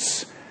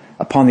 callings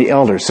upon the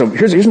elders. So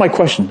here's my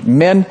question.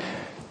 Men,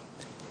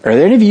 are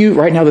there any of you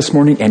right now this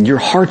morning and your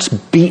heart's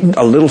beating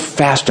a little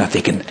faster,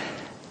 thinking,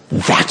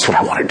 that's what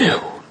I want to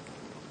do.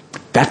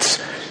 That's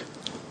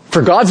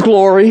for God's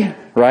glory,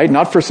 right?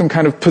 Not for some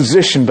kind of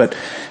position, but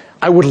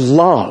I would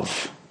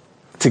love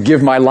to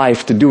give my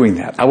life to doing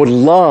that. I would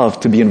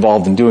love to be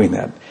involved in doing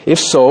that. If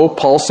so,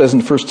 Paul says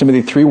in 1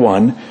 Timothy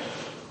 3:1,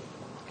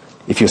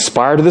 if you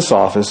aspire to this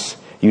office,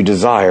 you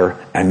desire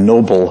a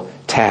noble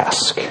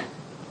task.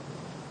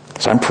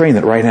 So I'm praying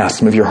that right now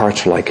some of your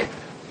hearts are like,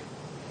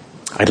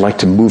 I'd like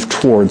to move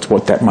towards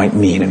what that might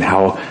mean and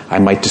how I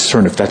might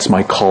discern if that's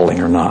my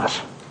calling or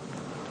not.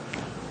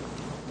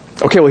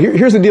 Okay, well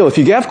here's the deal. If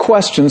you have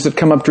questions that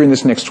come up during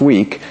this next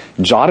week,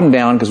 jot them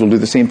down because we'll do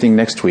the same thing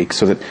next week.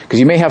 Because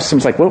you may have some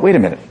like, wait a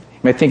minute. You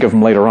may think of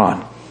them later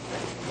on.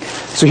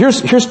 So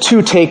here's 2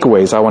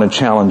 takeaways I want to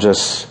challenge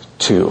us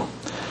to.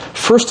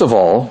 First of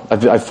all,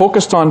 I've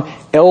focused on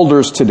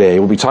elders today.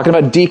 We'll be talking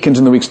about deacons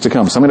in the weeks to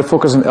come, so I'm going to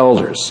focus on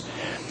elders.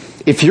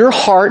 If your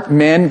heart,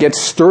 men,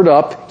 gets stirred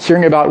up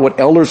hearing about what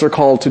elders are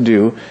called to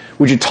do,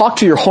 would you talk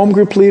to your home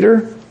group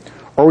leader,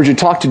 or would you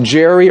talk to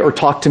Jerry or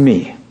talk to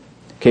me?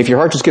 Okay, if your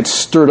heart just gets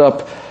stirred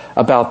up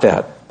about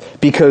that.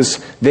 Because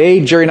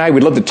Jerry and I,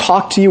 we'd love to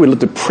talk to you, we'd love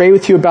to pray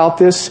with you about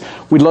this,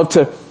 we'd love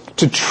to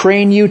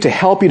train you, to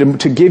help you,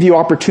 to give you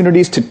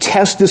opportunities to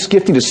test this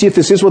gifting, to see if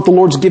this is what the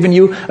Lord's given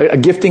you, a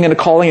gifting and a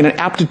calling and an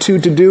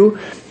aptitude to do.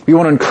 We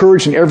want to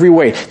encourage in every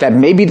way. That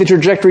may be the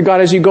trajectory God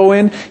as you go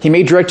in. He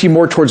may direct you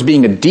more towards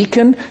being a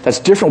deacon. That's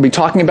different. We'll be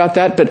talking about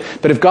that.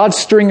 But if God's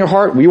stirring your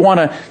heart, we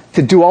want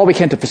to do all we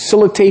can to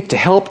facilitate, to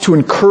help, to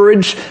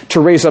encourage, to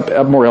raise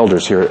up more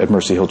elders here at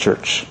Mercy Hill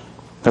Church.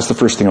 That's the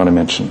first thing I want to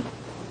mention.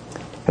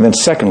 And then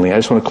secondly, I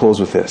just want to close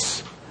with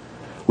this.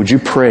 Would you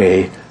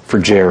pray for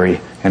Jerry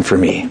and for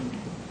me?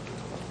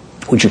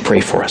 Would you pray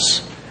for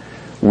us?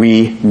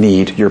 We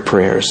need your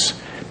prayers.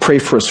 Pray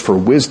for us for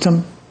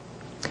wisdom.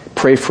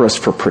 Pray for us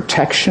for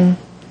protection.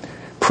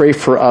 Pray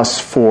for us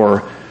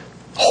for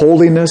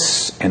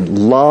holiness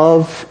and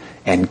love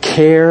and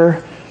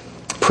care.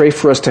 Pray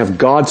for us to have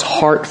God's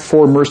heart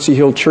for Mercy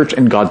Hill Church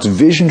and God's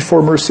vision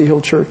for Mercy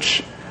Hill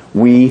Church.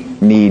 We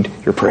need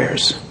your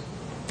prayers.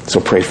 So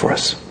pray for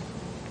us.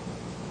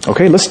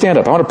 Okay, let's stand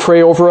up. I want to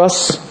pray over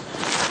us.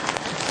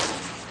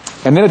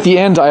 And then at the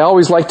end, I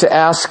always like to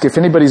ask if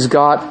anybody's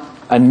got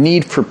a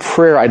need for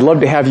prayer. I'd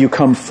love to have you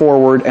come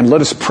forward and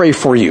let us pray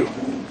for you.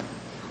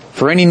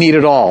 For any need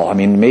at all. I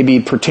mean, maybe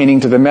pertaining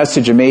to the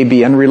message, it may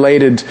be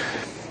unrelated,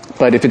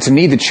 but if it's a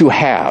need that you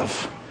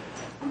have,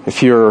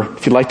 if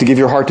you'd like to give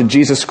your heart to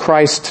Jesus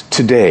Christ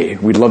today,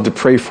 we'd love to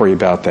pray for you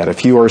about that.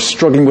 If you are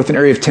struggling with an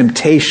area of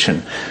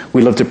temptation,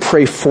 we'd love to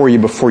pray for you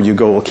before you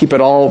go. We'll keep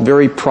it all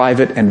very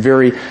private and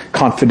very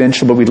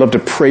confidential, but we'd love to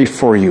pray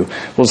for you.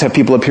 We'll just have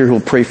people up here who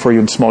will pray for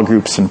you in small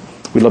groups, and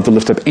we'd love to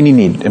lift up any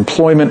need,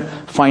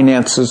 employment,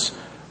 finances,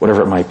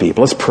 whatever it might be. But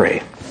let's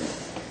pray.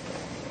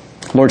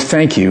 Lord,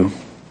 thank you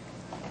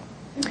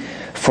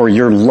for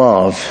your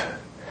love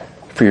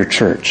for your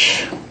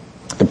church,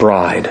 the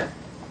bride.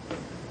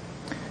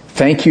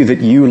 Thank you that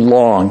you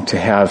long to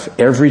have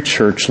every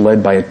church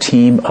led by a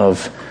team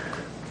of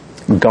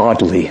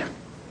godly,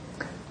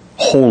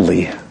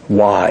 holy,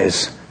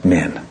 wise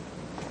men.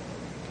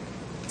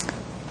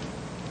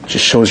 It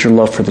just shows your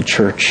love for the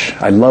church.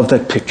 I love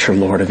that picture,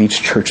 Lord, of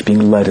each church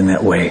being led in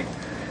that way.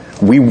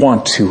 We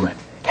want to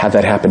have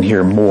that happen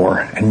here more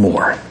and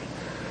more.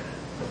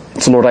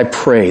 So, Lord, I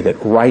pray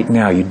that right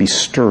now you'd be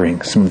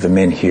stirring some of the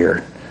men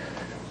here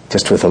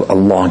just with a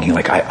longing,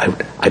 like,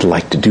 I'd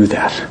like to do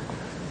that.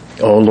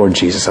 Oh, Lord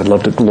Jesus, I'd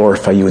love to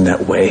glorify you in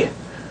that way.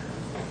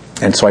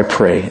 And so I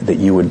pray that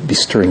you would be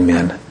stirring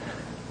men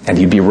and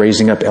you'd be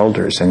raising up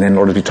elders. And then,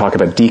 Lord, as we talk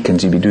about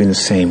deacons, you'd be doing the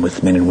same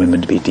with men and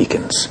women to be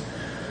deacons.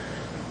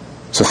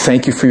 So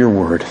thank you for your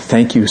word.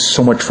 Thank you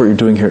so much for what you're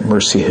doing here at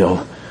Mercy Hill.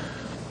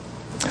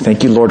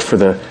 Thank you, Lord, I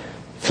feel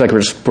like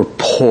we're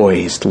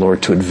poised,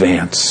 Lord, to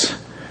advance.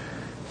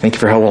 Thank you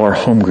for how well our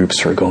home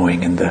groups are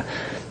going and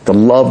the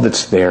love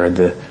that's there,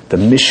 the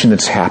mission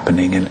that's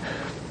happening. And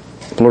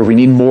Lord, we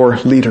need more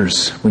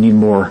leaders. We need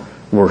more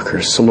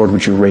workers. So Lord,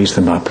 would you raise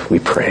them up, we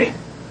pray.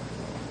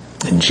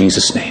 In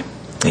Jesus' name,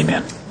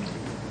 amen.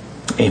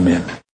 Amen.